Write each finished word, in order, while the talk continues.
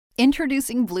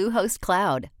Introducing Bluehost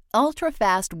Cloud,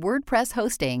 ultra-fast WordPress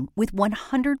hosting with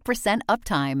 100%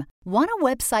 uptime. Want a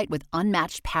website with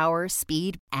unmatched power,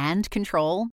 speed, and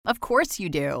control? Of course you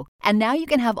do. And now you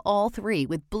can have all three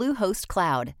with Bluehost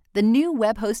Cloud, the new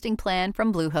web hosting plan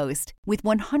from Bluehost. With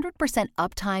 100%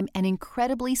 uptime and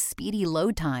incredibly speedy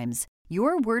load times,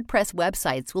 your WordPress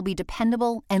websites will be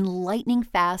dependable and lightning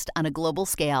fast on a global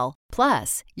scale.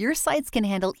 Plus, your sites can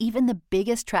handle even the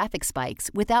biggest traffic spikes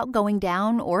without going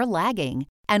down or lagging.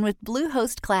 And with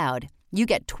Bluehost Cloud, you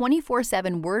get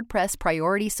 24/7 WordPress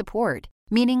priority support,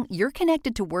 meaning you're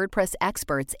connected to WordPress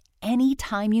experts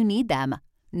anytime you need them.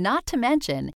 Not to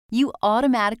mention, you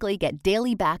automatically get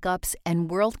daily backups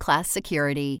and world-class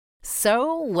security.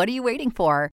 So, what are you waiting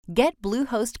for? Get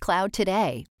Bluehost Cloud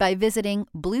today by visiting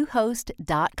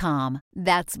Bluehost.com.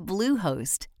 That's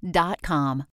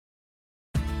Bluehost.com.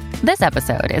 This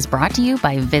episode is brought to you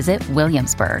by Visit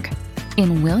Williamsburg.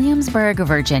 In Williamsburg,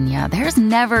 Virginia, there's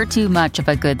never too much of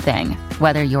a good thing.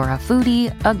 Whether you're a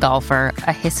foodie, a golfer,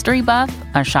 a history buff,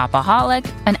 a shopaholic,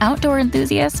 an outdoor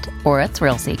enthusiast, or a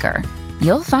thrill seeker,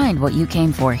 you'll find what you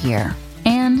came for here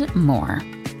and more.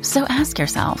 So ask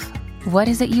yourself, what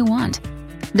is it you want?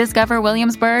 Discover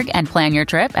Williamsburg and plan your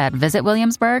trip at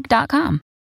visitwilliamsburg.com.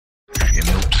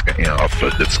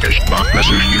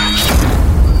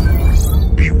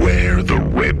 Beware the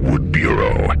Redwood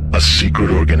Bureau, a secret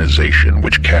organization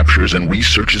which captures and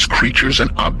researches creatures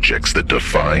and objects that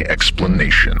defy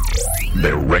explanation.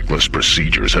 Their reckless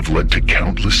procedures have led to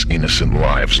countless innocent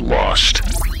lives lost.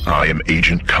 I am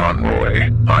Agent Conroy.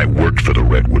 I worked for the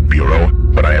Redwood Bureau,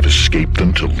 but I have escaped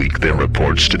them to leak their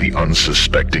reports to the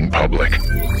unsuspecting public.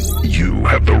 You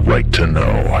have the right to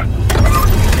know.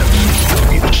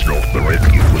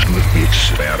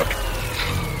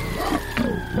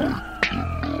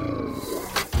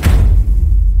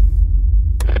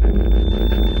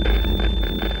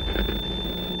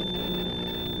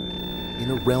 In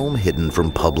a realm hidden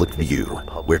from public view,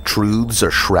 where truths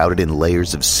are shrouded in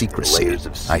layers of secrecy,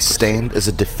 I stand as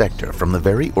a defector from the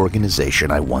very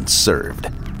organization I once served,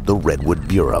 the Redwood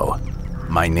Bureau.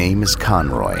 My name is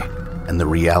Conroy, and the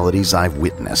realities I've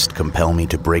witnessed compel me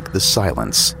to break the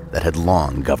silence that had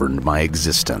long governed my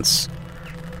existence.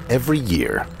 Every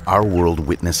year, our world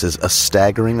witnesses a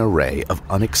staggering array of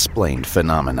unexplained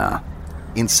phenomena,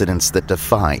 incidents that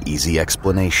defy easy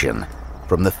explanation.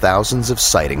 From the thousands of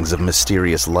sightings of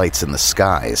mysterious lights in the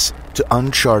skies to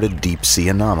uncharted deep-sea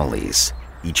anomalies,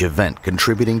 each event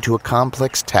contributing to a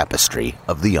complex tapestry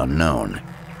of the unknown.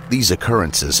 These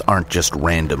occurrences aren't just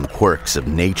random quirks of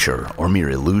nature or mere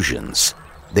illusions.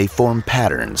 They form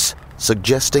patterns,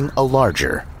 suggesting a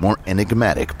larger, more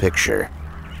enigmatic picture.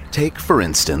 Take, for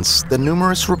instance, the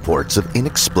numerous reports of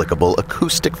inexplicable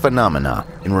acoustic phenomena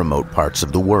in remote parts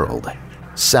of the world.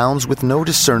 Sounds with no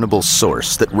discernible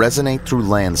source that resonate through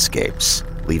landscapes,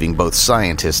 leaving both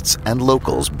scientists and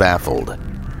locals baffled.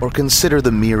 Or consider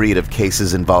the myriad of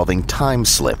cases involving time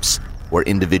slips, where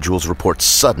individuals report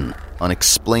sudden,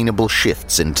 unexplainable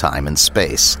shifts in time and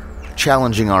space,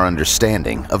 challenging our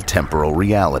understanding of temporal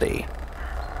reality.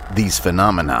 These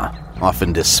phenomena,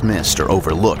 often dismissed or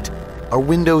overlooked, are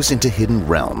windows into hidden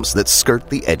realms that skirt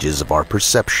the edges of our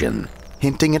perception,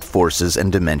 hinting at forces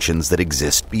and dimensions that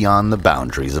exist beyond the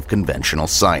boundaries of conventional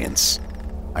science.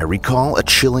 I recall a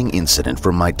chilling incident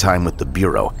from my time with the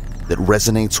Bureau that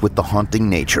resonates with the haunting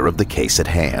nature of the case at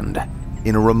hand.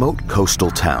 In a remote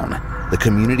coastal town, the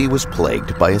community was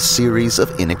plagued by a series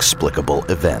of inexplicable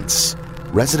events.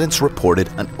 Residents reported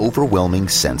an overwhelming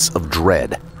sense of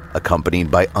dread, accompanied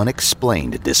by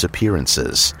unexplained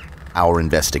disappearances. Our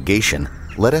investigation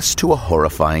led us to a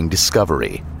horrifying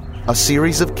discovery. A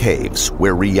series of caves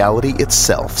where reality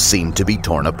itself seemed to be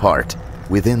torn apart.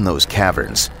 Within those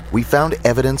caverns, we found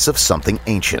evidence of something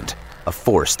ancient, a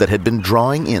force that had been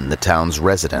drawing in the town's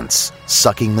residents,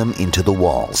 sucking them into the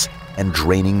walls, and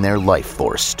draining their life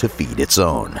force to feed its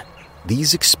own.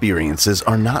 These experiences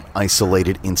are not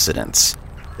isolated incidents.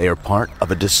 They are part of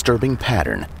a disturbing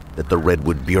pattern that the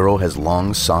Redwood Bureau has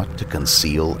long sought to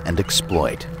conceal and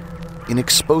exploit. In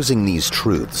exposing these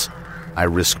truths, I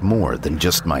risk more than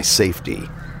just my safety.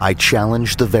 I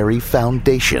challenge the very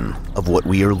foundation of what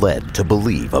we are led to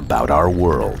believe about our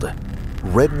world.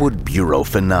 Redwood Bureau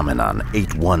Phenomenon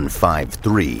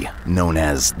 8153, known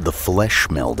as the flesh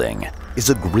melding, is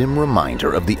a grim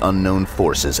reminder of the unknown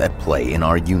forces at play in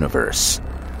our universe.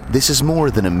 This is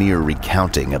more than a mere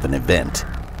recounting of an event.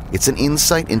 It's an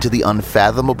insight into the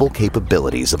unfathomable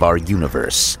capabilities of our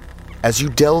universe. As you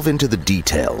delve into the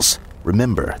details,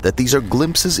 remember that these are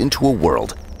glimpses into a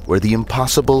world where the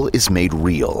impossible is made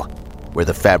real, where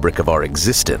the fabric of our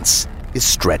existence is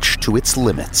stretched to its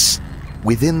limits.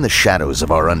 Within the shadows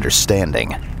of our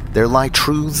understanding, there lie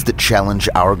truths that challenge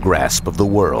our grasp of the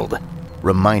world,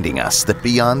 reminding us that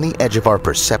beyond the edge of our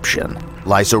perception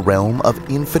lies a realm of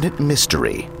infinite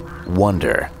mystery,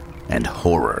 wonder, and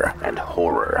horror.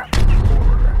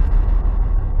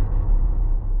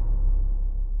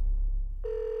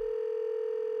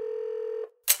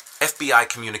 FBI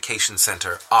Communications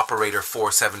Center, Operator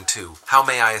 472. How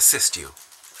may I assist you?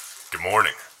 Good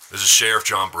morning. This is Sheriff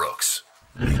John Brooks.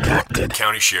 Redacted.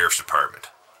 County Sheriff's Department.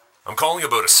 I'm calling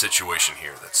about a situation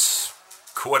here that's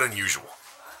quite unusual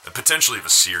and potentially of a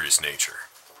serious nature.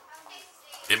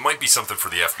 It might be something for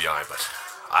the FBI, but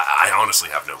I honestly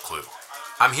have no clue.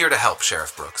 I'm here to help,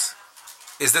 Sheriff Brooks.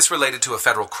 Is this related to a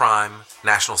federal crime,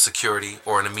 national security,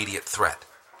 or an immediate threat?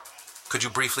 Could you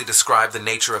briefly describe the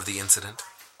nature of the incident?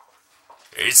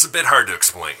 It's a bit hard to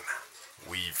explain.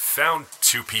 We found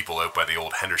two people out by the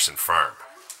old Henderson farm.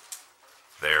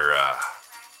 They're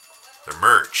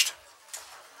merged.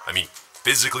 I mean,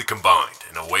 physically combined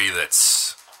in a way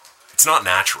it's not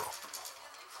natural.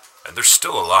 And they're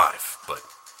still alive, but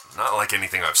not like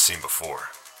anything I've seen before.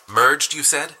 Merged, you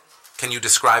said? Can you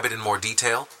describe it in more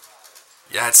detail?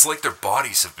 Yeah, it's like their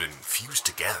bodies have been fused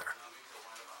together.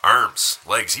 Arms,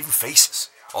 legs, even faces,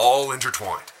 all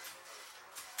intertwined.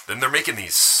 Then they're making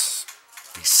these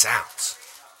sounds.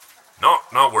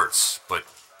 Not words, but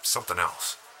something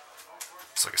else.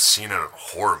 It's like a scene out of a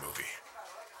horror movie.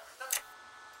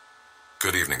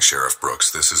 Good evening, Sheriff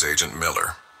Brooks. This is Agent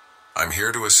Miller. I'm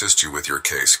here to assist you with your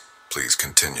case. Please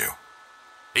continue.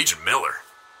 Agent Miller?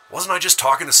 Wasn't I just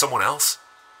talking to someone else?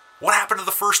 What happened to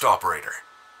the first operator?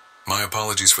 My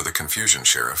apologies for the confusion,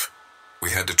 Sheriff.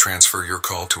 We had to transfer your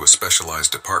call to a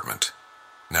specialized department.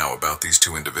 Now, about these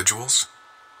two individuals?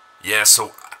 Yeah,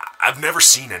 so I've never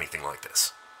seen anything like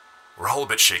this. We're all a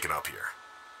bit shaken up here.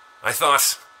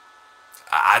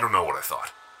 I don't know what I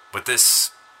thought, but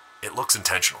it looks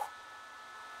intentional.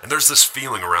 And there's this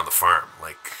feeling around the farm,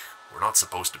 like we're not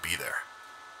supposed to be there.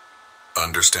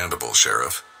 Understandable,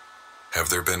 Sheriff. Have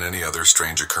there been any other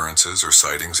strange occurrences or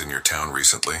sightings in your town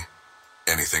recently?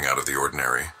 Anything out of the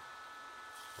ordinary?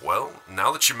 Well,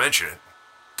 now that you mention it,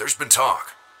 there's been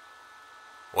talk.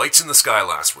 Lights in the sky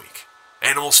last week.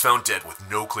 Animals found dead with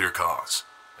no clear cause.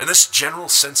 And this general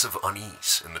sense of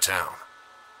unease in the town.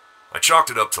 I chalked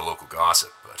it up to local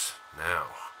gossip, but now...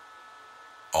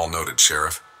 All noted,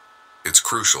 Sheriff. It's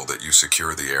crucial that you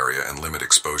secure the area and limit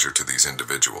exposure to these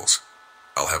individuals.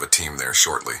 I'll have a team there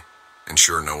shortly.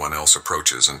 Ensure no one else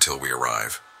approaches until we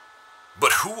arrive.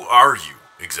 But who are you,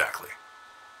 exactly?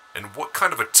 And what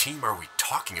kind of a team are we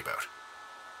talking about?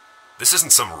 This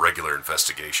isn't some regular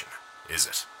investigation, is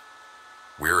it?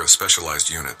 We're a specialized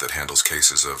unit that handles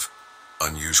cases of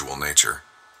unusual nature.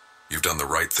 You've done the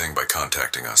right thing by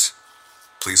contacting us.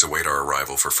 Please await our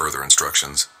arrival for further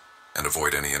instructions and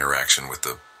avoid any interaction with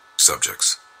the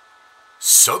subjects.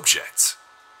 Subjects?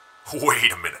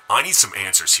 Wait a minute, I need some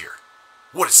answers here.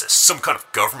 What is this, some kind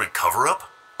of government cover-up?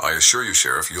 I assure you,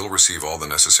 Sheriff, you'll receive all the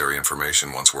necessary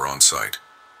information once we're on site.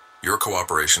 Your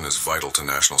cooperation is vital to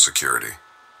national security.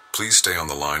 Please stay on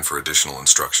the line for additional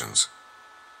instructions.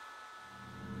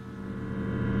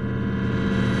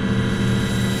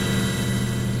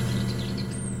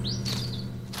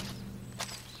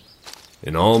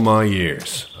 In all my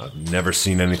years, I've never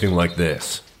seen anything like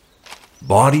this.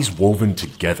 Bodies woven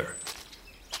together.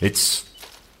 It's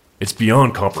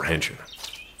beyond comprehension.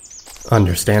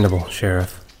 Understandable,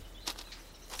 Sheriff.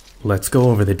 Let's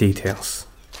go over the details.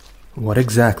 What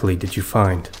exactly did you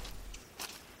find?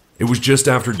 It was just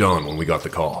after dawn when we got the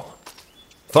call.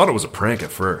 Thought it was a prank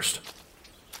at first.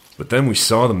 But then we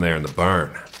saw them there in the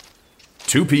barn.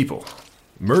 Two people,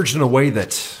 merged in a way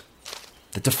that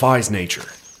defies nature.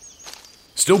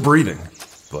 Still breathing,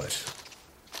 but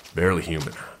barely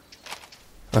human.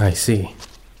 I see.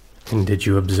 And did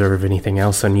you observe anything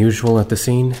else unusual at the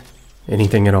scene?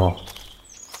 Anything at all?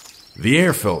 The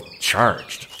air felt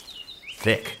charged,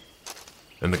 thick.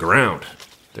 And the ground,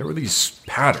 there were these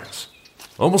patterns,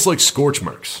 almost like scorch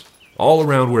marks, all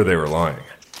around where they were lying.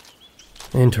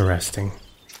 Interesting.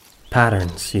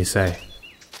 Patterns, you say?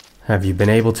 Have you been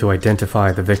able to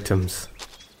identify the victims?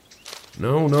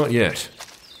 No, not yet.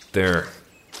 They're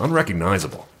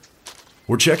unrecognizable.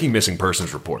 We're checking missing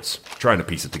persons reports, trying to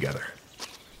piece it together.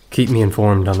 Keep me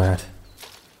informed on that.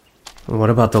 What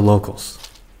about the locals?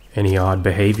 Any odd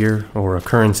behavior or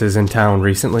occurrences in town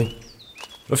recently?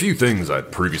 A few things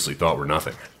I'd previously thought were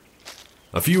nothing.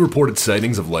 A few reported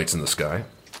sightings of lights in the sky,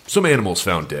 some animals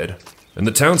found dead, and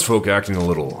the townsfolk acting a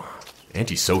little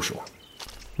antisocial.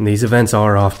 These events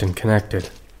are often connected.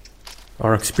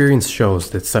 Our experience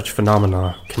shows that such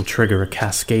phenomena can trigger a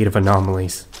cascade of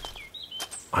anomalies.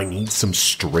 I need some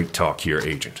straight talk here,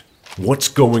 Agent. What's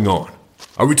going on?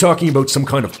 Are we talking about some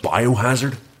kind of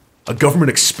biohazard? A government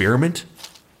experiment?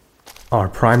 Our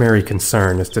primary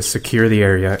concern is to secure the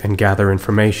area and gather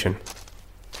information.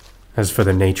 As for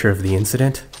the nature of the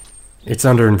incident, it's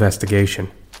under investigation.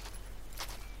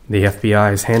 The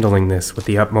FBI is handling this with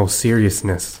the utmost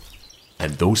seriousness.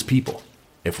 And those people,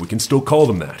 if we can still call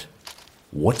them that,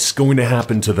 what's going to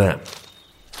happen to them?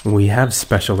 We have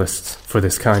specialists for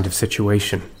this kind of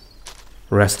situation.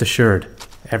 Rest assured,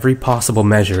 every possible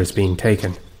measure is being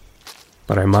taken.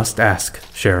 But I must ask,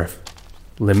 Sheriff,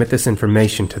 limit this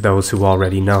information to those who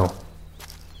already know.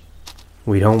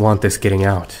 We don't want this getting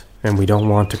out, and we don't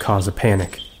want to cause a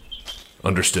panic.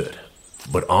 Understood.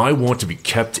 But I want to be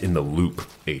kept in the loop,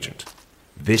 Agent.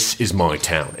 This is my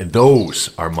town, and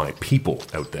those are my people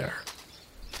out there.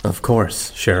 Of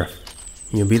course, Sheriff.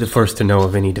 You'll be the first to know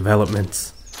of any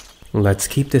developments. Let's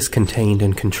keep this contained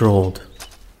and controlled.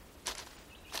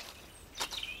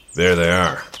 There they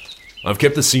are. I've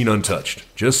kept the scene untouched,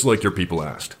 just like your people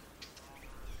asked.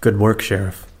 Good work,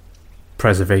 Sheriff.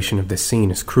 Preservation of this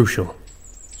scene is crucial.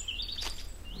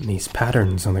 These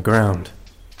patterns on the ground.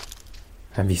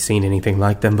 Have you seen anything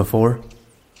like them before?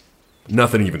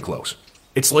 Nothing even close.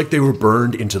 It's like they were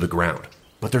burned into the ground,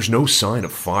 but there's no sign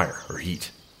of fire or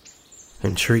heat.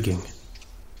 Intriguing.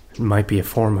 It might be a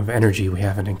form of energy we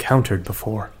haven't encountered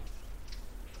before.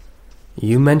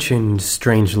 You mentioned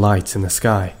strange lights in the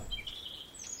sky.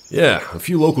 Yeah, a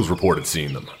few locals reported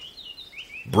seeing them.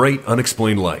 Bright,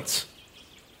 unexplained lights.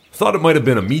 Thought it might have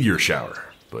been a meteor shower,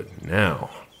 but now...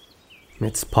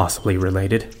 It's possibly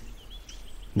related.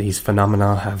 These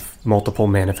phenomena have multiple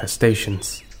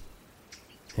manifestations.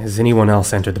 Has anyone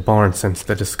else entered the barn since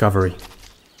the discovery?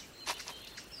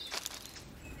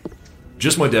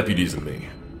 Just my deputies and me.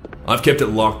 I've kept it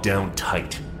locked down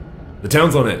tight. The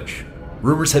town's on edge.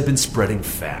 Rumors have been spreading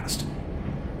fast.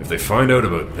 If they find out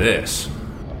about this...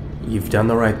 You've done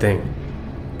the right thing.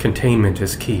 Containment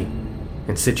is key.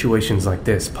 In situations like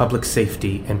this, public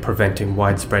safety and preventing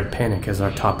widespread panic is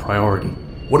our top priority.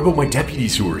 What about my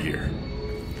deputies who are here?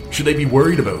 Should they be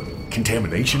worried about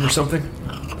contamination or something?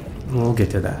 We'll get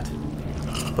to that.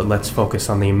 But let's focus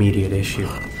on the immediate issue.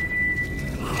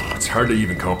 It's hard to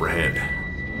even comprehend.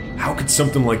 How could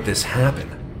something like this happen?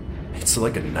 It's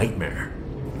like a nightmare.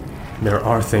 There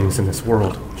are things in this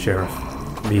world, Sheriff,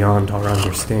 beyond our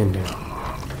understanding.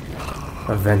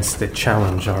 Events that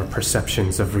challenge our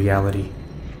perceptions of reality.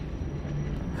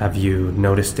 Have you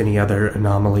noticed any other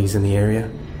anomalies in the area?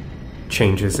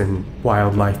 Changes in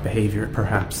wildlife behavior,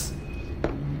 perhaps?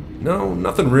 No,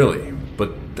 nothing really.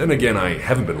 But then again, I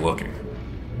haven't been looking.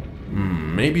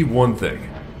 Maybe one thing.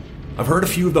 I've heard a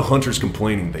few of the hunters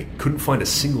complaining they couldn't find a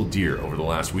single deer over the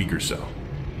last week or so.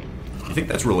 You think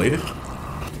that's related?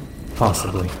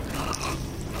 Possibly.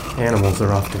 Animals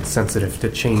are often sensitive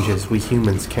to changes we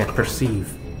humans can't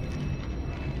perceive.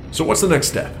 So what's the next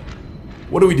step?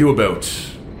 What do we do about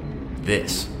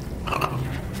this?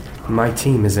 My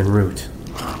team is en route.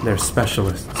 They're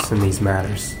specialists in these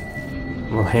matters.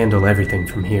 We'll handle everything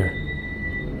from here.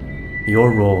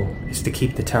 Your role is to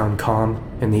keep the town calm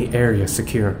and the area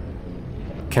secure.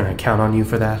 Can I count on you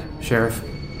for that, Sheriff?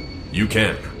 You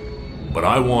can. But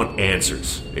I want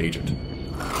answers, Agent.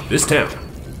 This town,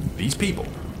 these people,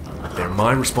 they're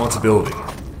my responsibility.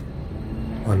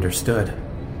 Understood.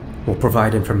 We'll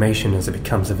provide information as it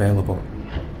becomes available.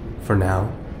 For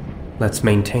now, let's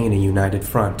maintain a united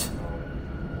front.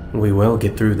 We will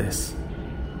get through this.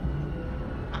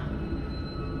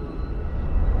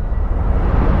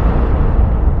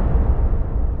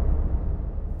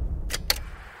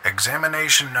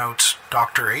 Examination notes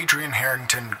Dr. Adrian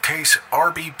Harrington, case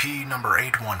RBP number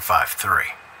 8153,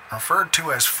 referred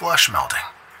to as flesh melding.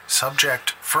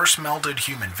 Subject, first melded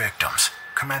human victims,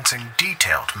 commencing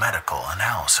detailed medical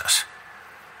analysis.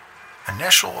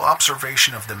 Initial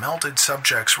observation of the melded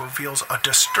subjects reveals a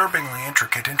disturbingly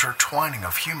intricate intertwining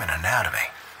of human anatomy.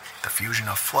 The fusion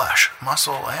of flesh,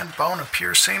 muscle, and bone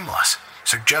appears seamless,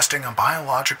 suggesting a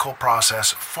biological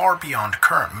process far beyond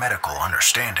current medical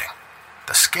understanding.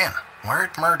 The skin, where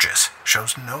it merges,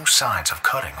 shows no signs of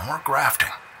cutting or grafting.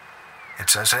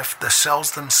 It's as if the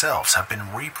cells themselves have been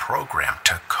reprogrammed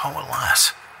to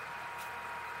coalesce.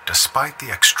 Despite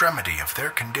the extremity of their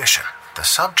condition, the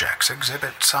subjects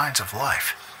exhibit signs of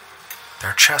life.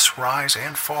 Their chests rise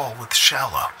and fall with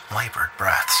shallow, labored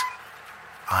breaths.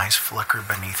 Eyes flicker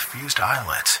beneath fused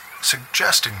eyelids,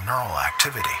 suggesting neural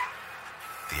activity.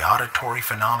 The auditory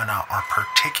phenomena are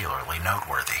particularly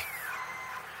noteworthy.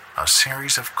 A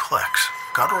series of clicks,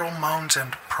 guttural moans,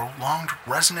 and prolonged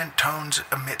resonant tones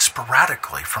emit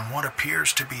sporadically from what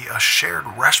appears to be a shared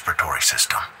respiratory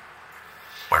system.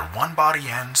 Where one body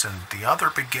ends and the other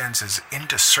begins is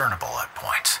indiscernible at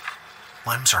points.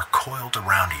 Limbs are coiled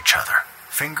around each other,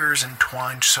 fingers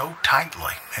entwined so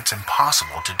tightly it's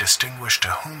impossible to distinguish to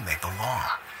whom they belong.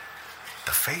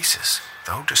 The faces,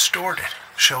 though distorted,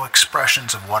 show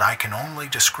expressions of what I can only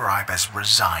describe as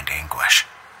resigned anguish.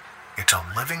 It's a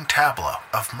living tableau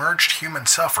of merged human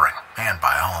suffering and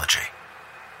biology.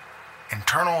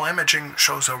 Internal imaging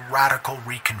shows a radical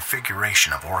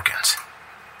reconfiguration of organs.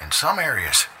 In some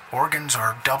areas, organs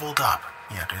are doubled up,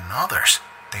 yet in others,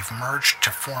 they've merged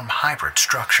to form hybrid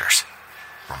structures.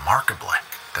 Remarkably,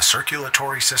 the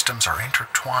circulatory systems are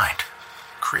intertwined,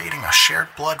 creating a shared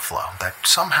blood flow that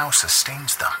somehow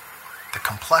sustains them. The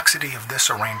complexity of this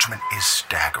arrangement is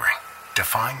staggering,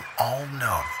 defying all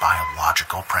known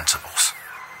biological principles.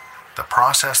 The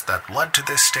process that led to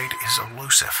this state is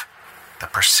elusive. The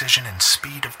precision and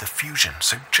speed of the fusion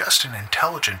suggest an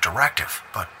intelligent directive,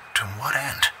 but to what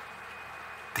end?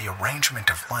 The arrangement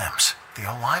of limbs, the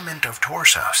alignment of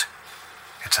torsos.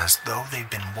 It's as though they've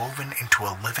been woven into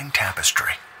a living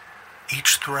tapestry,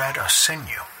 each thread a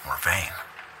sinew or vein.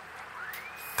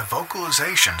 The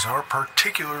vocalizations are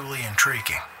particularly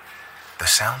intriguing. The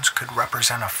sounds could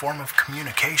represent a form of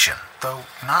communication, though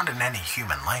not in any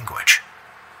human language.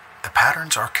 The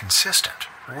patterns are consistent,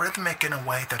 rhythmic in a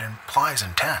way that implies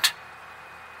intent.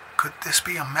 Could this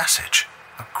be a message,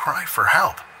 a cry for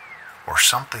help, or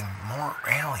something more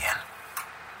alien?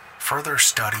 Further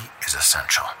study is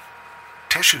essential.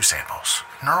 Tissue samples,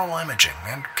 neural imaging,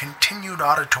 and continued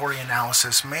auditory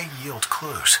analysis may yield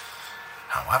clues.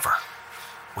 However,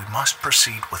 we must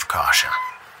proceed with caution.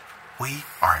 We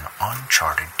are in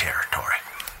uncharted territory.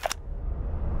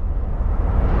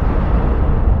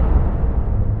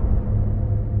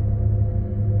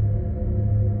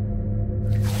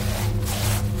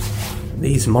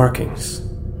 These markings,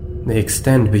 they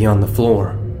extend beyond the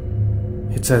floor.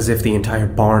 It's as if the entire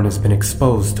barn has been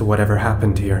exposed to whatever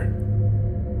happened here.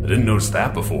 I didn't notice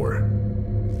that before.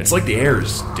 It's like the air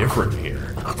is different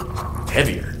here.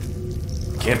 Heavier.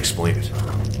 Can't explain it.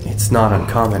 It's not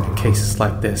uncommon in cases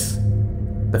like this.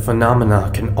 The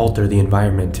phenomena can alter the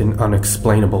environment in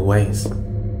unexplainable ways.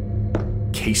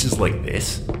 Cases like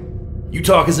this? You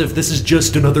talk as if this is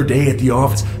just another day at the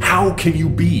office. How can you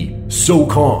be so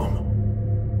calm?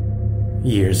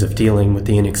 Years of dealing with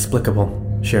the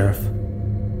inexplicable, Sheriff.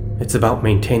 It's about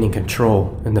maintaining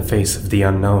control in the face of the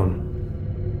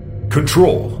unknown.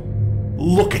 Control?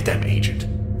 Look at them, Agent.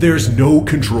 There's no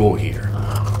control here.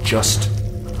 Just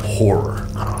horror.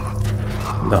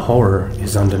 The horror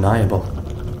is undeniable,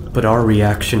 but our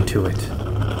reaction to it,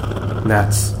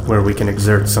 that's where we can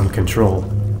exert some control.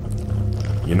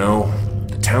 You know,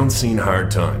 the town's seen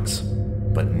hard times,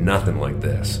 but nothing like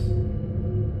this.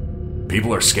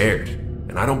 People are scared,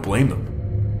 and I don't blame them.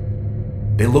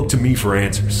 They look to me for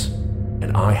answers,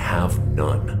 and I have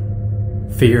none.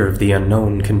 Fear of the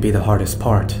unknown can be the hardest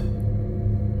part.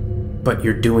 But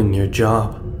you're doing your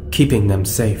job, keeping them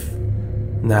safe.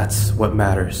 That's what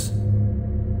matters.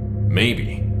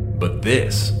 Maybe, but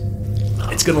this,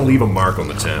 it's gonna leave a mark on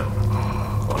the town.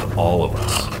 On all of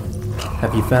us.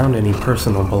 Have you found any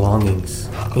personal belongings?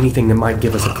 Anything that might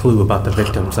give us a clue about the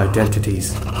victims'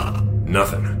 identities?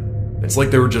 Nothing. It's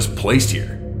like they were just placed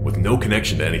here, with no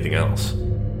connection to anything else.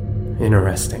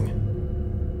 Interesting.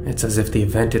 It's as if the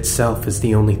event itself is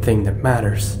the only thing that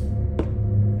matters.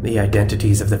 The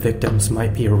identities of the victims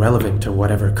might be irrelevant to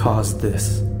whatever caused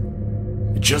this.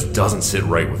 It just doesn't sit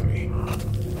right with me.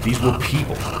 These were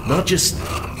people, not just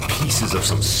pieces of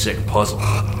some sick puzzle.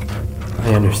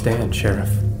 I understand, Sheriff,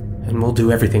 and we'll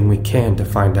do everything we can to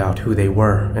find out who they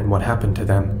were and what happened to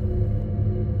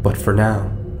them. But for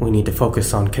now, we need to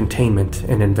focus on containment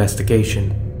and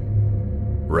investigation.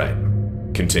 Right.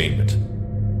 Containment.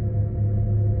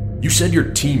 You said your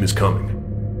team is coming.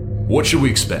 What should we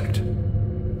expect?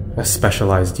 A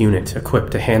specialized unit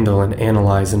equipped to handle and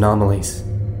analyze anomalies.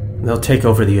 They'll take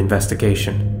over the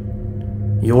investigation.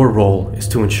 Your role is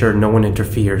to ensure no one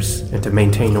interferes and to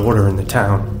maintain order in the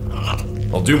town.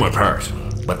 I'll do my part,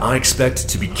 but I expect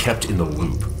to be kept in the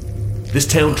loop. This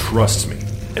town trusts me,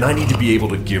 and I need to be able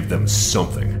to give them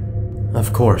something.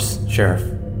 Of course, Sheriff.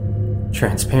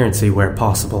 Transparency where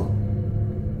possible.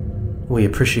 We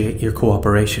appreciate your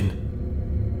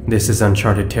cooperation. This is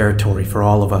uncharted territory for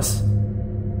all of us.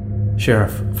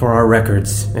 Sheriff, for our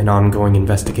records and ongoing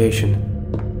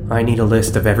investigation, I need a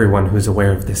list of everyone who's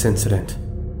aware of this incident.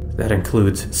 That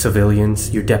includes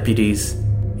civilians, your deputies,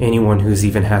 anyone who's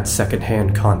even had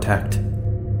second-hand contact.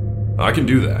 I can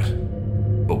do that.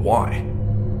 But why?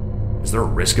 Is there a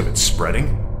risk of it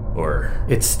spreading? Or...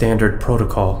 It's standard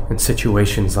protocol in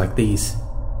situations like these.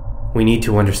 We need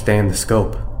to understand the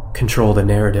scope, control the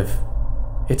narrative.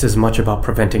 It's as much about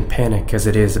preventing panic as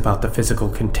it is about the physical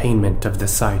containment of the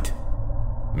site.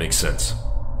 Makes sense.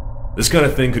 This kind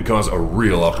of thing could cause a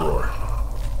real uproar.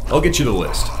 I'll get you the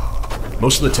list.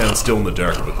 Most of the town's still in the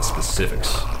dark about the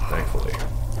specifics, thankfully.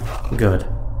 Good.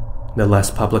 The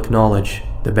less public knowledge,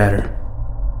 the better.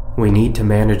 We need to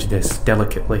manage this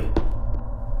delicately.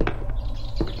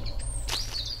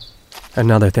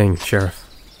 Another thing, Sheriff.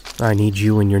 I need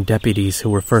you and your deputies who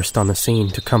were first on the scene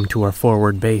to come to our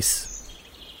forward base.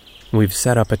 We've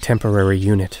set up a temporary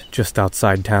unit just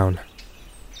outside town.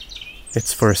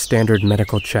 It's for a standard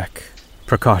medical check,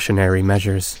 precautionary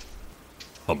measures.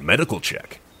 A medical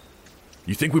check?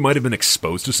 You think we might have been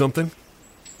exposed to something?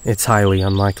 It's highly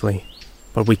unlikely,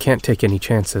 but we can't take any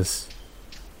chances.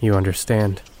 You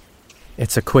understand?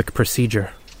 It's a quick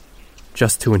procedure,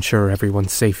 just to ensure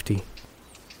everyone's safety.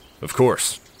 Of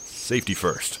course. Safety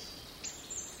first.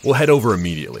 We'll head over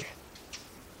immediately.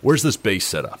 Where's this base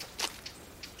set up?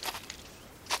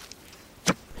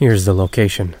 Here's the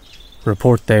location.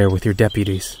 Report there with your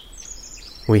deputies.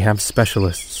 We have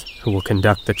specialists who will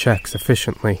conduct the checks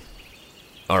efficiently.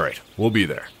 Alright, we'll be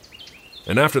there.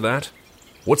 And after that,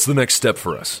 what's the next step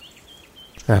for us?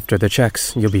 After the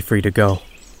checks, you'll be free to go.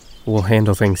 We'll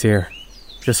handle things here.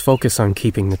 Just focus on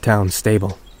keeping the town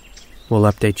stable.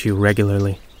 We'll update you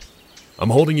regularly. I'm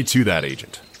holding you to that,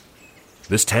 Agent.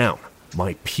 This town,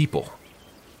 my people,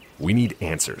 we need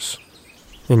answers.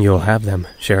 And you'll have them,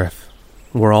 Sheriff.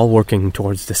 We're all working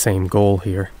towards the same goal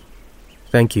here.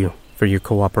 Thank you for your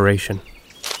cooperation.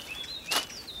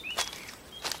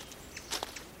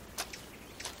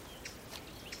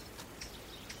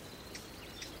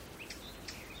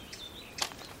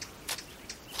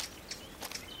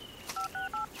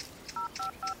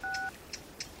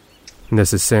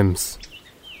 This is Sims.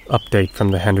 Update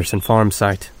from the Henderson Farm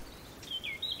site.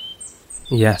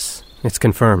 Yes, it's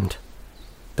confirmed.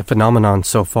 The phenomenon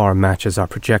so far matches our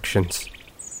projections.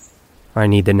 I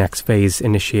need the next phase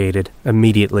initiated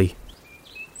immediately.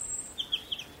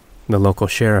 The local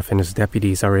sheriff and his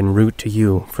deputies are en route to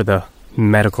you for the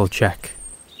medical check.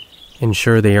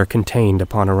 Ensure they are contained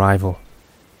upon arrival.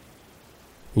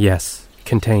 Yes,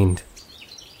 contained.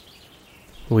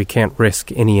 We can't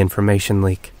risk any information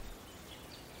leak.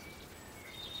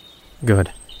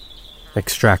 Good.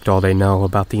 Extract all they know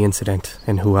about the incident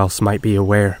and who else might be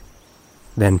aware.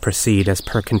 Then proceed as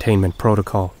per containment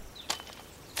protocol.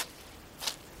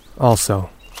 Also,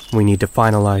 we need to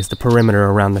finalize the perimeter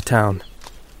around the town.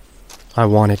 I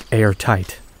want it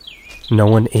airtight. No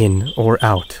one in or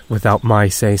out without my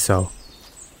say-so.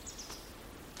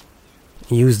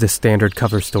 Use the standard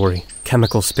cover story.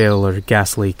 Chemical spill or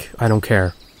gas leak, I don't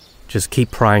care. Just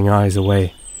keep prying eyes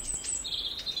away.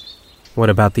 What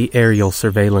about the aerial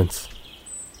surveillance?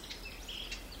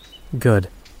 Good.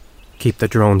 Keep the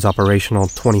drones operational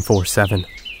 24/7.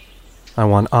 I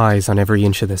want eyes on every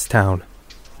inch of this town.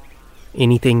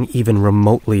 Anything even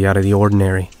remotely out of the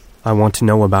ordinary, I want to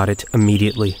know about it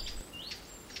immediately.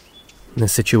 The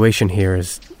situation here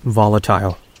is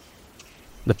volatile.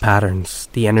 The patterns,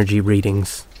 the energy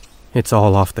readings, it's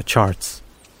all off the charts.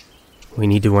 We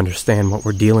need to understand what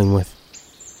we're dealing with.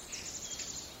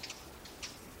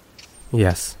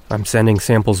 Yes, I'm sending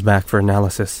samples back for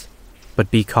analysis,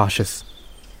 but be cautious.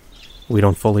 We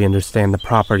don't fully understand the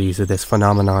properties of this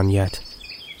phenomenon yet.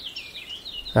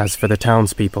 As for the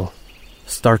townspeople,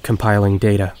 start compiling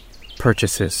data,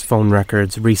 purchases, phone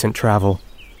records, recent travel,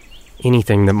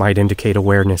 anything that might indicate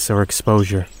awareness or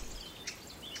exposure.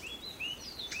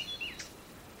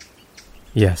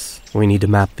 Yes, we need to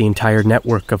map the entire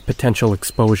network of potential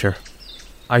exposure.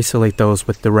 Isolate those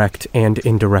with direct and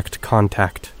indirect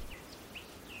contact.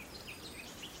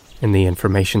 And the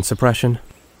information suppression?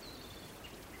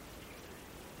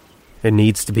 It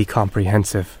needs to be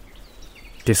comprehensive.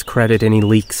 Discredit any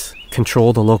leaks,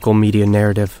 control the local media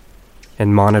narrative,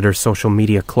 and monitor social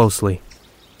media closely.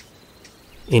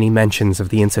 Any mentions of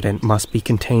the incident must be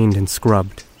contained and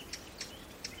scrubbed.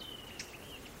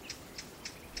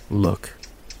 Look,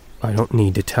 I don't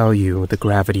need to tell you the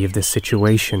gravity of this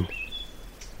situation.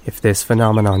 If this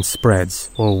phenomenon spreads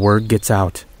or word gets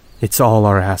out, it's all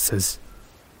our asses.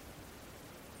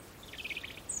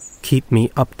 Keep me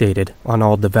updated on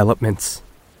all developments,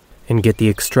 and get the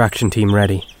extraction team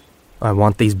ready. I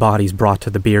want these bodies brought to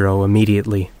the Bureau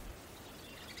immediately.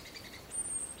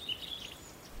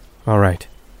 All right,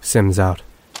 Sims out.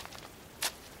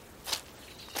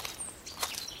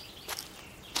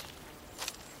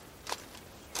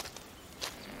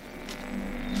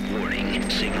 Warning,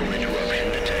 signal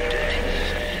interruption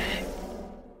detected.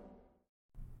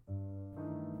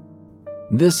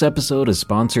 This episode is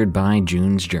sponsored by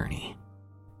June's Journey.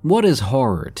 What is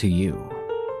horror to you?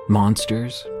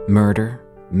 Monsters? Murder?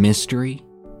 Mystery?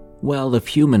 Well, if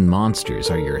human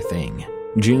monsters are your thing,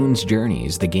 June's Journey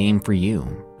is the game for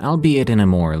you, albeit in a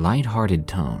more lighthearted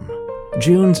tone.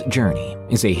 June's Journey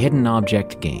is a hidden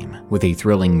object game with a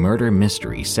thrilling murder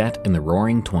mystery set in the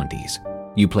roaring 20s.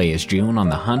 You play as June on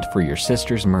the hunt for your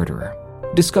sister's murderer.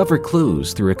 Discover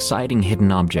clues through exciting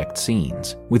hidden object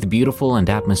scenes with beautiful and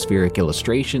atmospheric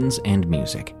illustrations and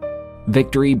music.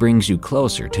 Victory brings you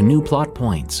closer to new plot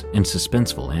points and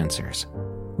suspenseful answers.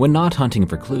 When not hunting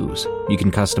for clues, you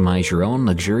can customize your own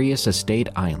luxurious estate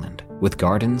island with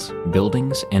gardens,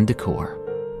 buildings, and decor.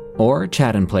 Or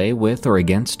chat and play with or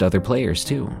against other players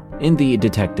too, in the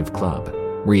Detective Club,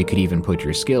 where you could even put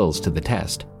your skills to the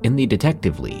test in the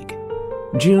Detective League.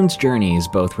 June's Journey is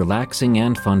both relaxing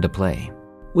and fun to play.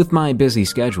 With my busy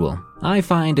schedule, I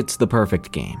find it's the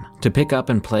perfect game to pick up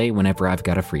and play whenever I've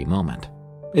got a free moment.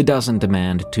 It doesn't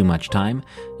demand too much time,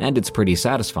 and it's pretty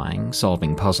satisfying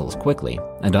solving puzzles quickly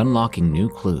and unlocking new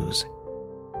clues.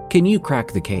 Can you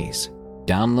crack the case?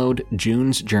 Download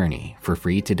June's Journey for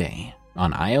free today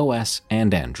on iOS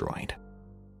and Android.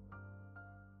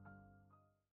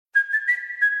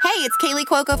 Hey, it's Kaylee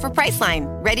Cuoco for Priceline.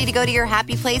 Ready to go to your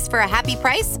happy place for a happy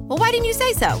price? Well, why didn't you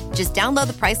say so? Just download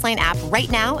the Priceline app right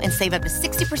now and save up to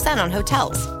 60% on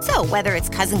hotels. So whether it's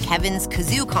Cousin Kevin's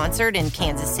Kazoo Concert in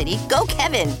Kansas City, go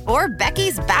Kevin, or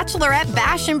Becky's Bachelorette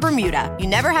Bash in Bermuda, you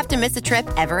never have to miss a trip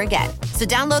ever again. So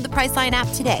download the Priceline app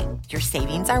today. Your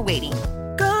savings are waiting.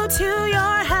 Go to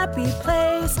your happy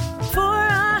place for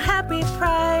a happy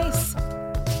price.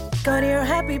 Go to your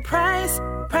happy price,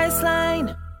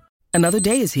 Priceline. Another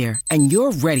day is here, and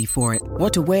you're ready for it.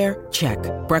 What to wear? Check.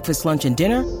 Breakfast, lunch, and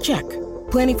dinner? Check.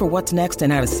 Planning for what's next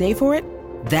and how to save for it?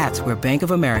 That's where Bank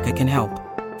of America can help.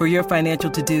 For your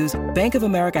financial to-dos, Bank of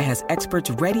America has experts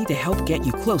ready to help get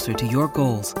you closer to your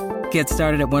goals. Get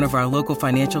started at one of our local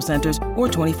financial centers or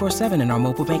 24/7 in our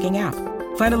mobile banking app.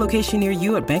 Find a location near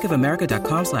you at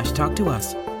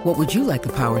bankofamerica.com/talktous. What would you like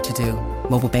the power to do?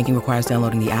 Mobile banking requires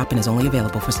downloading the app and is only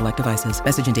available for select devices.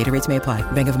 Message and data rates may apply.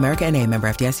 Bank of America N.A., member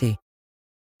FDIC.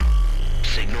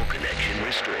 Signal connection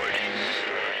restored.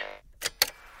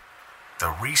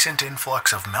 The recent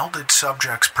influx of melded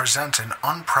subjects presents an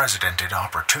unprecedented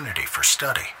opportunity for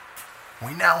study.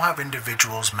 We now have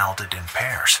individuals melded in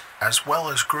pairs, as well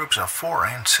as groups of 4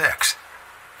 and 6.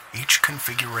 Each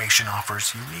configuration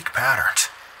offers unique patterns.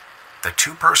 The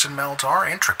 2-person melds are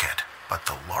intricate, but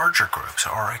the larger groups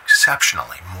are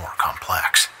exceptionally more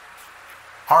complex.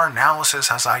 Our analysis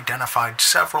has identified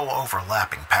several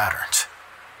overlapping patterns.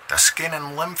 The skin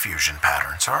and limb fusion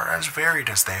patterns are as varied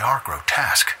as they are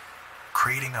grotesque,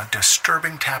 creating a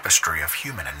disturbing tapestry of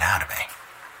human anatomy.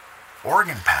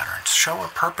 Organ patterns show a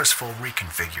purposeful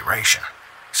reconfiguration,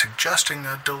 suggesting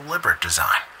a deliberate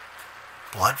design.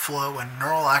 Blood flow and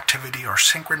neural activity are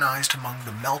synchronized among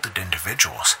the melded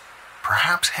individuals,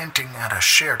 perhaps hinting at a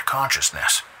shared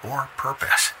consciousness or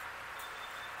purpose.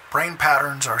 Brain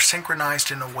patterns are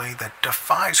synchronized in a way that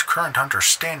defies current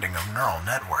understanding of neural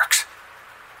networks.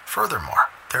 Furthermore,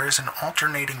 there is an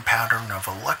alternating pattern of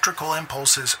electrical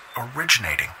impulses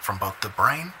originating from both the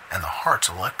brain and the heart's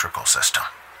electrical system.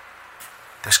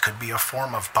 This could be a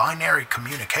form of binary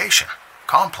communication,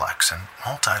 complex and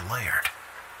multi-layered.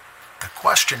 The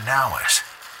question now is,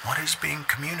 what is being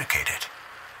communicated?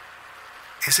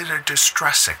 Is it a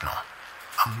distress signal,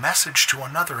 a message to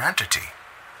another entity,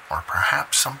 or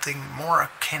perhaps something more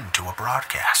akin to a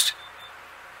broadcast?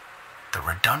 The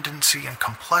redundancy and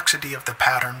complexity of the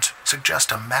patterns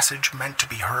suggest a message meant to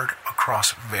be heard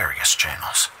across various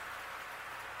channels.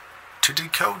 To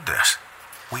decode this,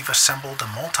 we've assembled a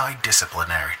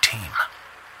multidisciplinary team.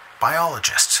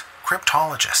 Biologists,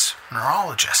 cryptologists,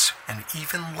 neurologists, and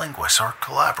even linguists are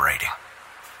collaborating.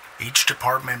 Each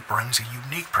department brings a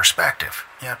unique perspective,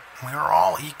 yet we are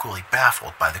all equally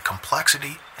baffled by the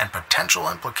complexity and potential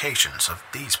implications of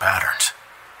these patterns.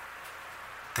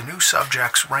 The new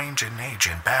subjects range in age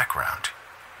and background,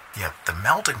 yet the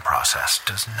melding process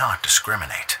does not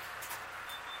discriminate.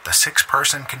 The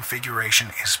 6-person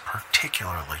configuration is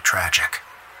particularly tragic.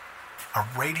 A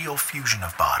radial fusion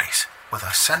of bodies, with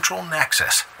a central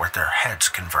nexus where their heads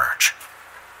converge.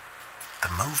 The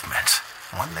movements,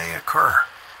 when they occur,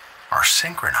 are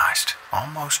synchronized,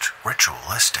 almost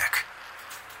ritualistic.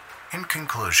 In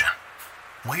conclusion,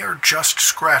 we are just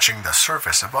scratching the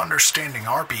surface of understanding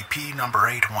RBP number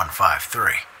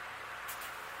 8153.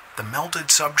 The melded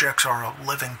subjects are a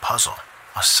living puzzle,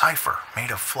 a cipher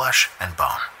made of flesh and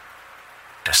bone.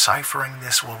 Deciphering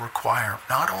this will require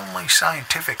not only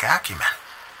scientific acumen,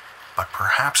 but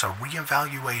perhaps a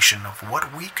reevaluation of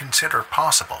what we consider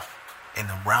possible in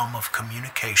the realm of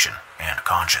communication and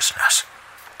consciousness.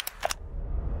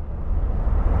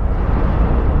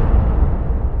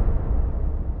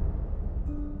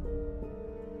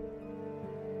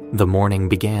 The morning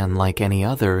began like any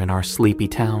other in our sleepy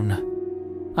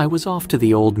town. I was off to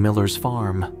the old miller's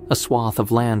farm, a swath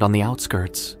of land on the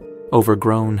outskirts,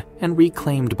 overgrown and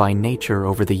reclaimed by nature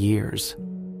over the years.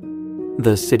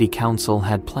 The city council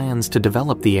had plans to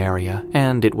develop the area,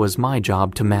 and it was my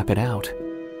job to map it out.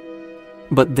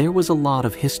 But there was a lot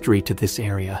of history to this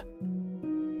area.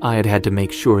 I had had to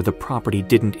make sure the property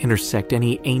didn't intersect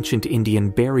any ancient Indian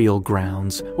burial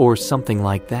grounds or something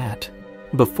like that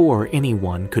before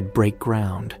anyone could break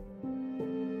ground.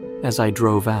 As I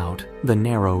drove out, the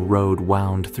narrow road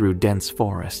wound through dense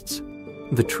forests,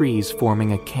 the trees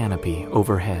forming a canopy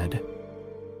overhead.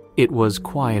 It was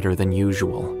quieter than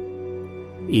usual.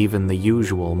 Even the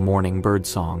usual morning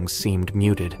birdsong seemed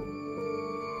muted.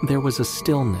 There was a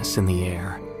stillness in the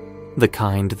air, the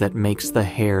kind that makes the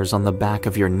hairs on the back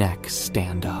of your neck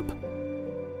stand up.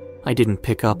 I didn't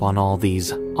pick up on all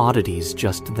these oddities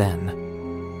just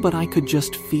then, but I could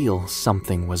just feel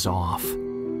something was off.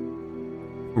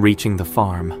 Reaching the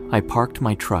farm, I parked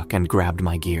my truck and grabbed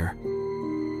my gear.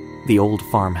 The old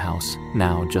farmhouse,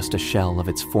 now just a shell of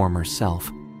its former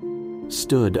self,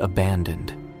 stood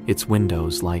abandoned, its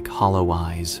windows like hollow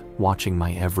eyes watching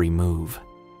my every move.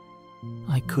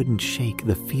 I couldn't shake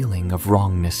the feeling of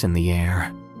wrongness in the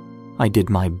air. I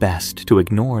did my best to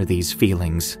ignore these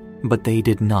feelings, but they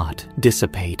did not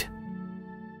dissipate.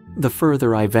 The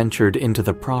further I ventured into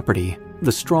the property,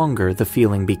 the stronger the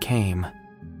feeling became.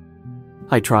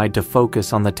 I tried to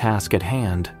focus on the task at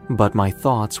hand, but my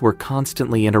thoughts were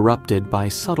constantly interrupted by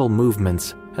subtle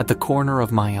movements at the corner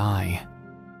of my eye.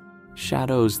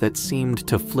 Shadows that seemed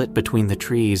to flit between the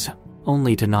trees,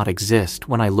 only to not exist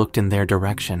when I looked in their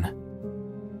direction.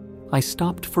 I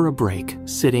stopped for a break,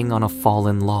 sitting on a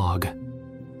fallen log.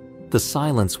 The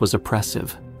silence was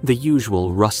oppressive, the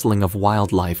usual rustling of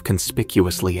wildlife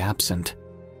conspicuously absent.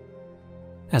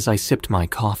 As I sipped my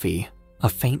coffee, a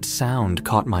faint sound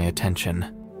caught my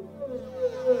attention.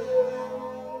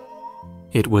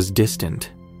 It was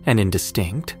distant and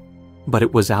indistinct, but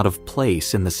it was out of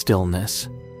place in the stillness.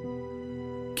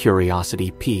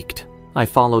 Curiosity piqued. I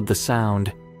followed the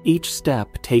sound, each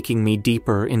step taking me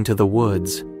deeper into the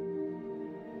woods.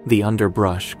 The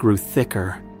underbrush grew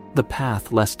thicker, the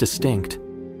path less distinct.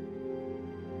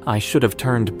 I should have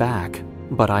turned back,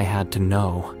 but I had to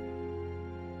know.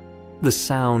 The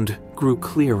sound grew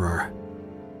clearer,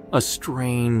 a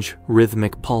strange,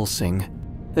 rhythmic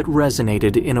pulsing that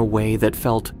resonated in a way that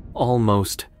felt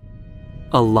almost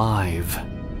alive.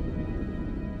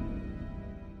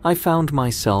 I found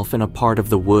myself in a part of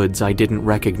the woods I didn't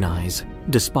recognize,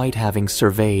 despite having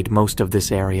surveyed most of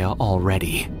this area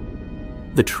already.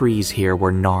 The trees here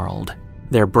were gnarled,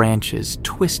 their branches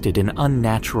twisted in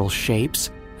unnatural shapes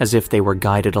as if they were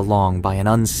guided along by an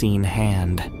unseen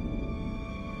hand.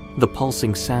 The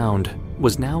pulsing sound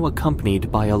was now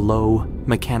accompanied by a low,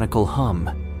 mechanical hum,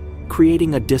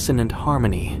 creating a dissonant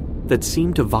harmony that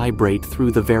seemed to vibrate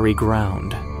through the very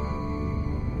ground.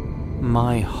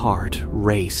 My heart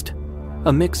raced,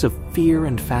 a mix of fear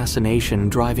and fascination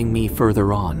driving me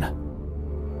further on.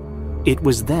 It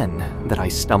was then that I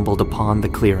stumbled upon the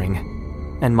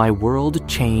clearing, and my world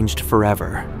changed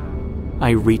forever.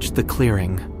 I reached the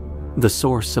clearing, the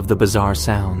source of the bizarre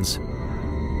sounds.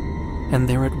 And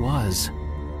there it was.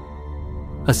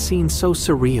 A scene so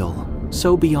surreal,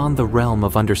 so beyond the realm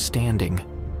of understanding,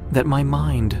 that my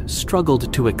mind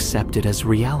struggled to accept it as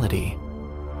reality.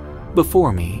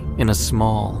 Before me, in a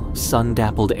small,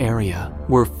 sun-dappled area,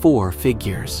 were 4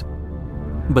 figures.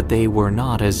 But they were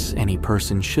not as any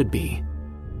person should be.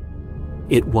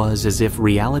 It was as if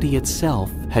reality itself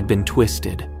had been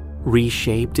twisted,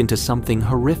 reshaped into something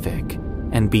horrific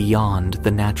and beyond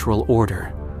the natural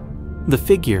order. The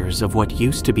figures of what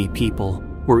used to be people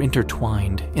were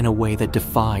intertwined in a way that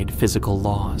defied physical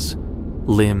laws.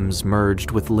 Limbs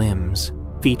merged with limbs,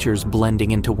 features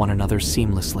blending into one another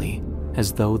seamlessly,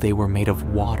 as though they were made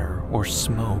of water or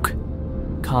smoke.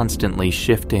 Constantly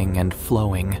shifting and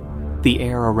flowing, the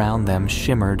air around them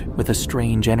shimmered with a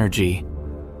strange energy,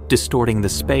 distorting the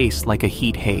space like a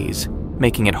heat haze,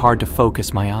 making it hard to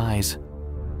focus my eyes.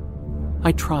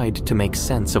 I tried to make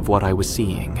sense of what I was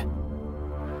seeing.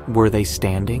 Were they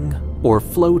standing or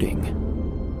floating?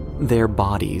 Their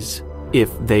bodies,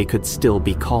 if they could still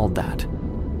be called that,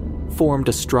 formed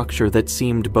a structure that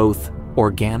seemed both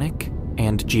organic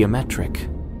and geometric.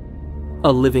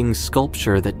 A living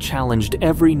sculpture that challenged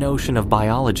every notion of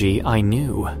biology I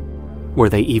knew. Were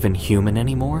they even human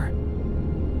anymore?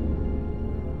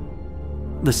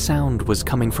 The sound was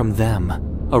coming from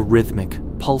them, a rhythmic,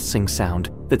 pulsing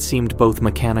sound that seemed both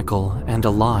mechanical and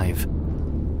alive.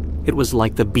 It was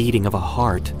like the beating of a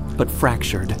heart, but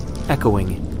fractured,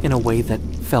 echoing in a way that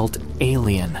felt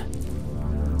alien.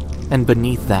 And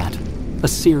beneath that, a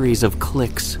series of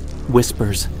clicks,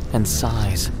 whispers, and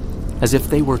sighs, as if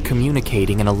they were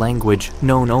communicating in a language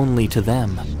known only to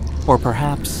them, or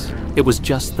perhaps it was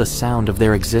just the sound of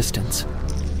their existence.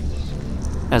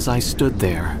 As I stood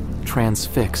there,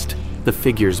 transfixed, the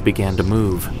figures began to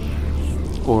move.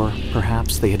 Or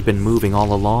perhaps they had been moving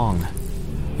all along.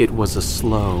 It was a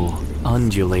slow,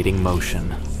 undulating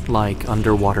motion, like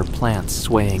underwater plants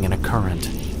swaying in a current.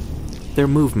 Their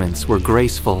movements were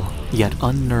graceful, yet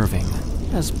unnerving,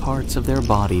 as parts of their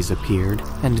bodies appeared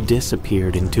and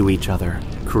disappeared into each other,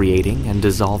 creating and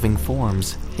dissolving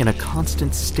forms in a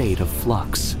constant state of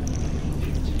flux.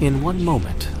 In one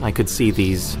moment, I could see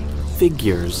these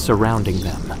figures surrounding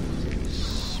them.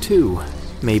 2,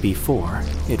 maybe 4,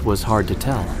 it was hard to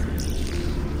tell.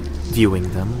 Viewing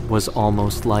them was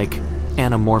almost like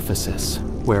anamorphosis,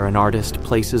 where an artist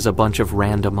places a bunch of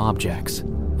random objects,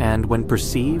 and when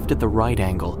perceived at the right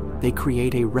angle, they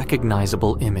create a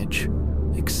recognizable image.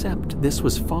 Except this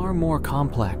was far more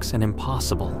complex and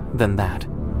impossible than that.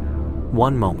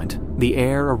 One moment, the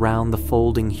air around the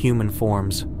folding human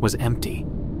forms was empty,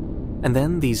 and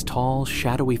then these tall,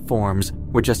 shadowy forms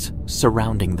were just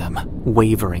surrounding them,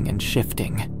 wavering and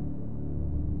shifting.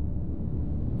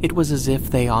 It was as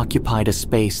if they occupied a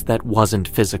space that wasn't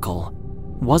physical,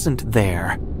 wasn't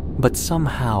there, but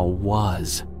somehow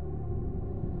was.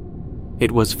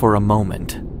 It was for a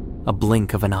moment, a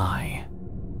blink of an eye.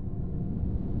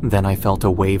 Then I felt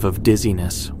a wave of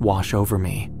dizziness wash over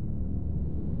me.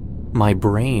 My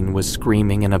brain was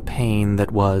screaming in a pain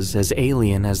that was as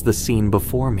alien as the scene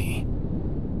before me.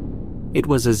 It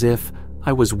was as if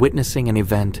I was witnessing an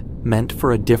event meant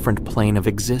for a different plane of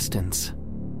existence.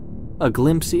 A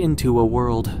glimpse into a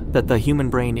world that the human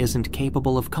brain isn't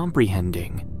capable of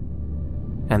comprehending.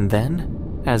 And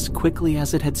then, as quickly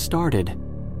as it had started,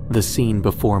 the scene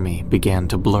before me began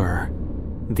to blur.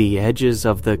 The edges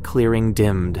of the clearing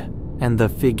dimmed, and the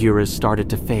figures started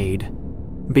to fade,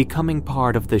 becoming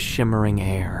part of the shimmering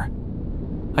air.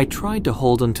 I tried to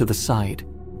hold onto the sight,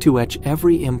 to etch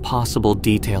every impossible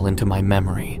detail into my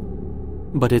memory,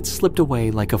 but it slipped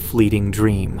away like a fleeting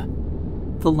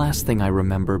dream. The last thing I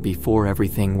remember before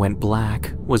everything went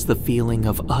black was the feeling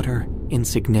of utter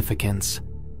insignificance.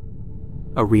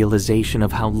 A realization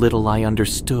of how little I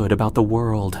understood about the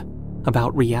world,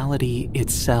 about reality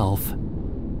itself.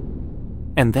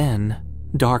 And then,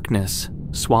 darkness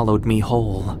swallowed me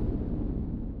whole.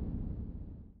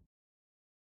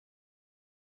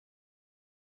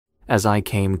 As I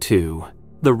came to,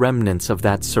 the remnants of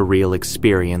that surreal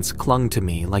experience clung to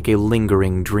me like a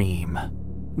lingering dream.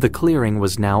 The clearing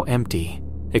was now empty,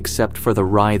 except for the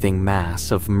writhing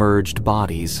mass of merged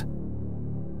bodies.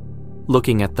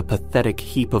 Looking at the pathetic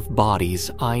heap of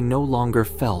bodies, I no longer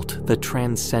felt the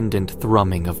transcendent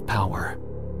thrumming of power.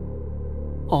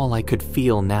 All I could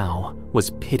feel now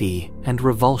was pity and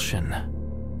revulsion.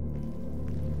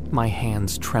 My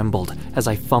hands trembled as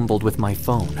I fumbled with my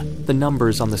phone, the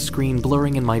numbers on the screen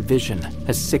blurring in my vision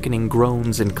as sickening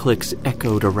groans and clicks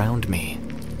echoed around me.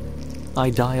 I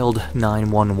dialed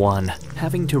 911,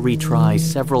 having to retry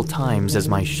several times as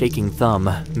my shaking thumb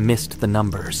missed the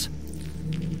numbers.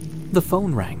 The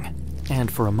phone rang, and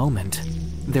for a moment,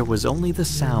 there was only the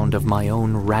sound of my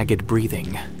own ragged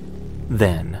breathing.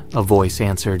 Then a voice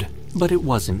answered, but it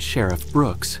wasn't Sheriff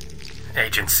Brooks.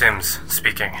 Agent Sims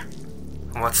speaking.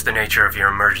 What's the nature of your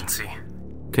emergency?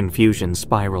 Confusion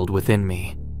spiraled within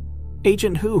me.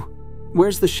 Agent who?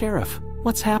 Where's the sheriff?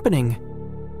 What's happening?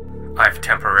 I've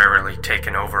temporarily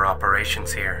taken over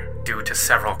operations here due to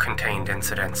several contained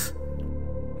incidents.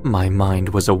 My mind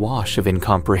was awash of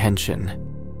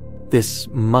incomprehension. This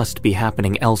must be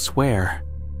happening elsewhere.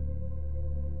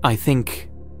 I think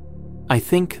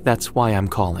that's why I'm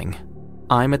calling.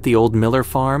 I'm at the old Miller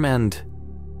farm and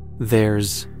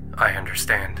there's... I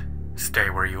understand. Stay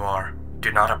where you are.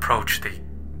 Do not approach the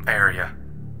area.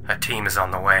 A team is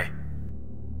on the way.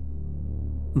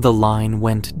 The line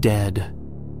went dead,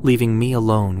 leaving me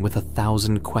alone with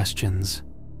 1,000 questions.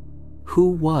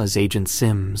 Who was Agent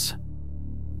Sims?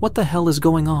 What the hell is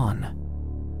going on?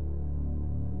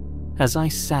 As I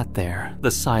sat there, the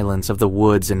silence of the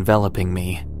woods enveloping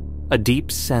me, a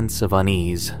deep sense of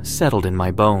unease settled in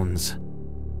my bones.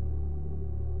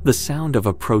 The sound of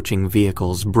approaching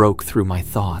vehicles broke through my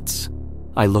thoughts.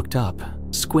 I looked up,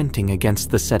 squinting against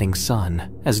the setting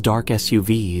sun as dark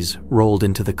SUVs rolled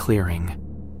into the clearing.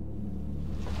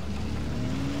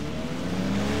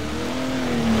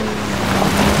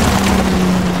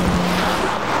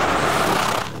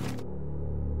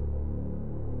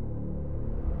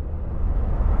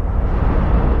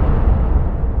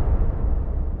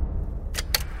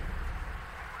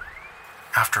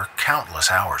 after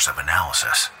countless hours of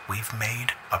analysis, we've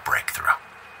made a breakthrough.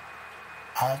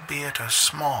 Albeit a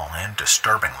small and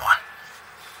disturbing one.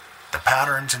 The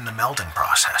patterns in the melding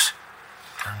process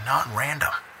are not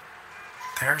random.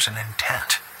 There's an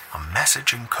intent, a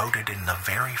message encoded in the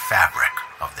very fabric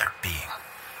of their being.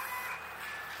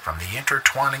 From the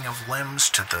intertwining of limbs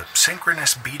to the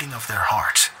synchronous beating of their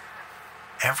hearts,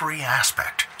 every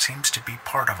aspect seems to be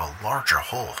part of a larger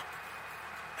whole.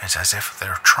 It's as if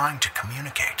they're trying to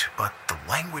communicate, but the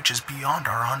language is beyond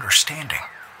our understanding.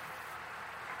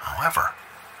 However,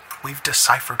 we've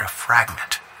deciphered a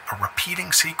fragment, a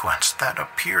repeating sequence that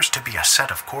appears to be a set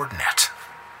of coordinates.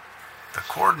 The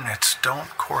coordinates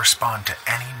don't correspond to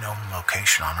any known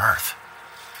location on Earth.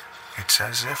 It's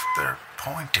as if they're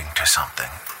pointing to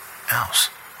something else,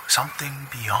 something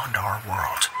beyond our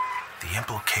world. The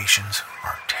implications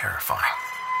are terrifying.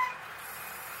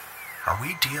 Are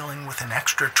we dealing with an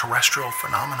extraterrestrial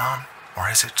phenomenon, or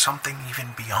is it something even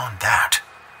beyond that?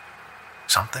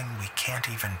 Something we can't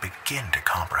even begin to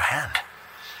comprehend.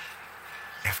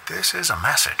 If this is a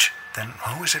message, then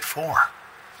who is it for?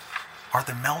 Are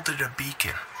they melded a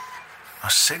beacon,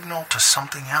 a signal to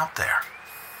something out there,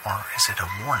 or is it a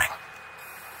warning,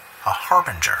 a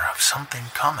harbinger of something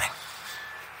coming?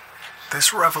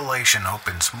 This revelation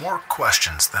opens more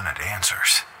questions than it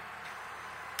answers.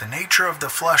 The nature of the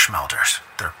flesh melders,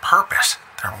 their purpose,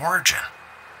 their origin,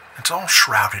 it's all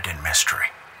shrouded in mystery.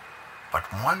 But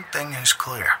one thing is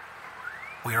clear.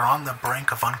 We are on the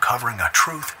brink of uncovering a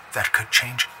truth that could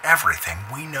change everything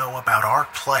we know about our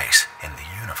place in the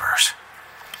universe.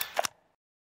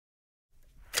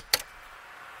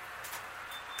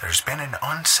 There's been an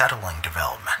unsettling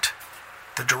development.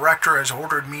 The director has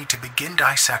ordered me to begin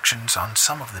dissections on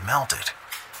some of the melded.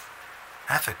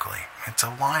 Ethically, it's a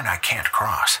line I can't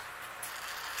cross.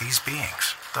 These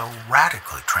beings, though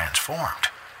radically transformed,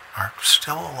 are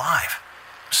still alive,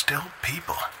 still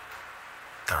people.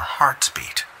 Their hearts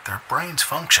beat, their brains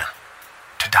function.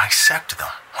 To dissect them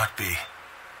would be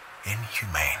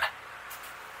inhumane.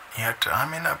 Yet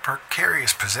I'm in a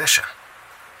precarious position.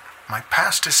 My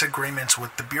past disagreements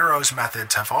with the Bureau's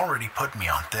methods have already put me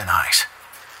on thin ice.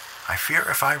 I fear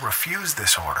if I refuse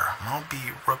this order, I'll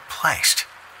be replaced.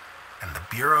 And the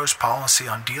Bureau's policy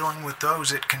on dealing with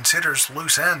those it considers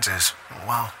loose ends is,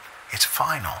 well, it's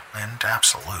final and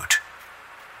absolute.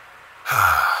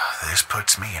 This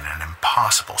puts me in an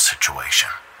impossible situation.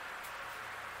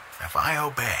 If I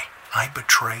obey, I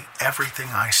betray everything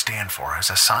I stand for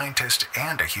as a scientist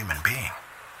and a human being.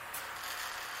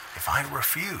 If I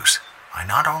refuse, I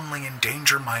not only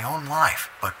endanger my own life,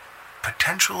 but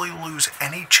potentially lose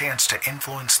any chance to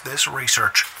influence this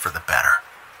research for the better.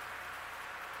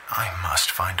 I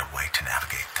must find a way to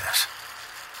navigate this.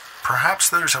 Perhaps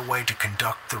there's a way to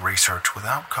conduct the research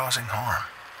without causing harm,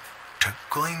 to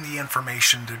glean the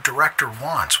information the director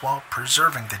wants while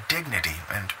preserving the dignity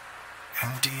and,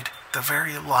 indeed, the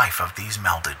very life of these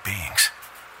melded beings.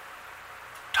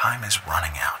 Time is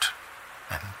running out,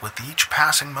 and with each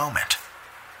passing moment,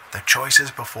 the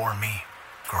choices before me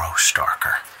grow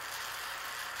starker.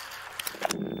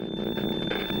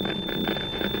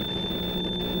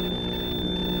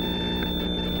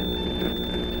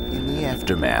 In the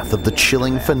aftermath of the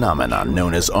chilling phenomenon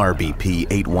known as RBP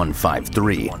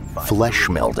 8153, flesh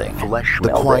melding,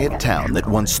 the quiet town that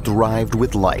once thrived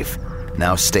with life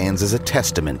now stands as a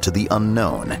testament to the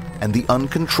unknown and the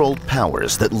uncontrolled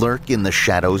powers that lurk in the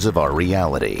shadows of our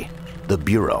reality. The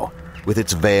Bureau, with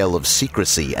its veil of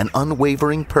secrecy and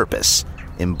unwavering purpose,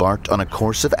 embarked on a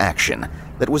course of action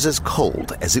that was as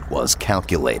cold as it was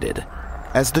calculated.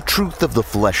 As the truth of the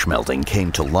flesh melding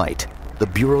came to light, the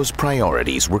Bureau's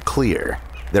priorities were clear.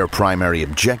 Their primary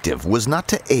objective was not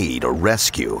to aid or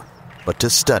rescue, but to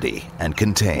study and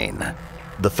contain.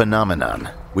 The phenomenon,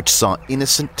 which saw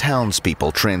innocent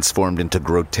townspeople transformed into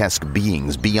grotesque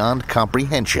beings beyond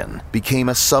comprehension, became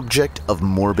a subject of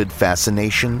morbid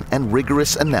fascination and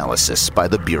rigorous analysis by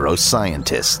the Bureau's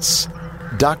scientists.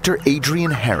 Dr.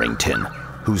 Adrian Harrington,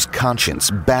 whose conscience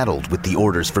battled with the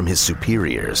orders from his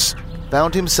superiors,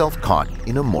 found himself caught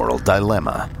in a moral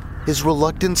dilemma. His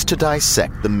reluctance to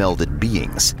dissect the melded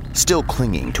beings, still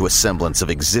clinging to a semblance of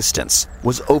existence,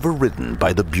 was overridden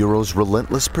by the Bureau's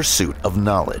relentless pursuit of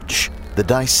knowledge. The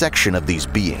dissection of these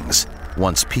beings,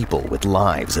 once people with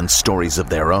lives and stories of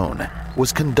their own,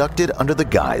 was conducted under the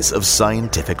guise of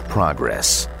scientific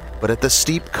progress, but at the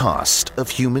steep cost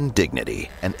of human dignity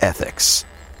and ethics.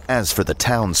 As for the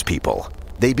townspeople,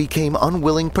 they became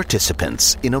unwilling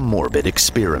participants in a morbid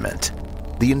experiment.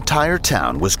 The entire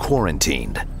town was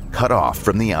quarantined, cut off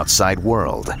from the outside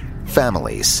world.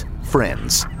 Families,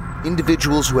 friends,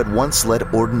 Individuals who had once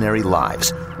led ordinary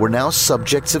lives were now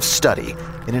subjects of study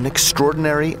in an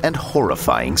extraordinary and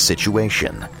horrifying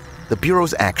situation. The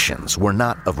Bureau's actions were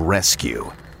not of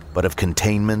rescue, but of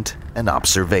containment and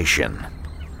observation.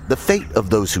 The fate of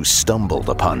those who stumbled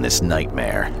upon this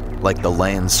nightmare, like the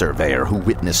land surveyor who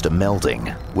witnessed a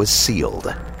melding, was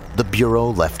sealed. The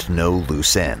Bureau left no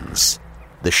loose ends.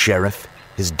 The sheriff,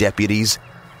 his deputies,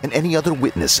 and any other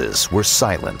witnesses were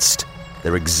silenced,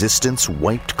 their existence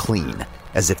wiped clean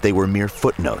as if they were mere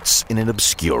footnotes in an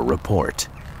obscure report.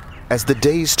 As the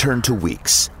days turned to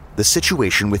weeks, the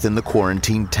situation within the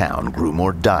quarantined town grew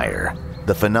more dire.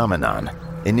 The phenomenon,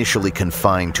 initially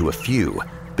confined to a few,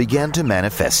 began to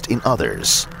manifest in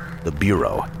others. The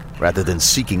Bureau, rather than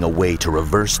seeking a way to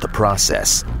reverse the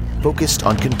process, focused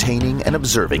on containing and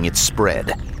observing its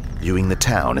spread, viewing the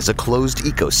town as a closed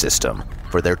ecosystem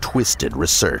for their twisted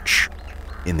research.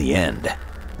 In the end,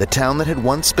 the town that had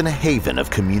once been a haven of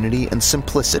community and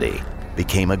simplicity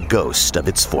became a ghost of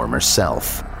its former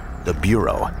self. The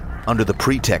Bureau, under the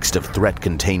pretext of threat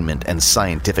containment and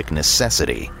scientific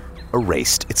necessity,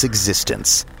 erased its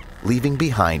existence, leaving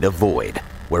behind a void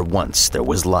where once there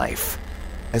was life.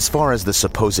 As far as the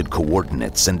supposed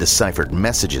coordinates and deciphered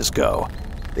messages go,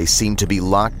 they seem to be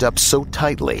locked up so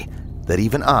tightly that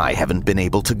even I haven't been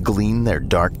able to glean their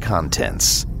dark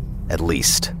contents. At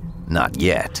least, not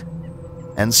yet.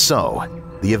 And so,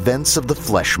 the events of the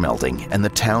flesh melding and the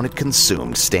town it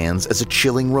consumed stands as a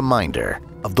chilling reminder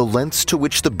of the lengths to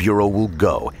which the Bureau will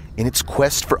go in its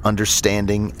quest for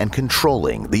understanding and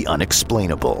controlling the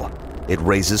unexplainable. It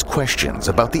raises questions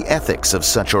about the ethics of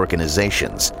such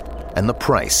organizations and the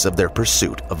price of their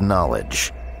pursuit of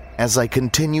knowledge. As I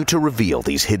continue to reveal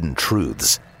these hidden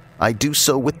truths, I do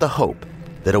so with the hope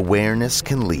that awareness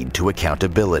can lead to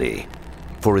accountability.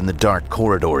 For in the dark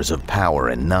corridors of power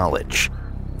and knowledge,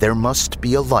 there must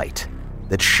be a light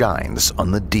that shines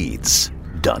on the deeds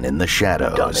done in the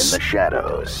shadows.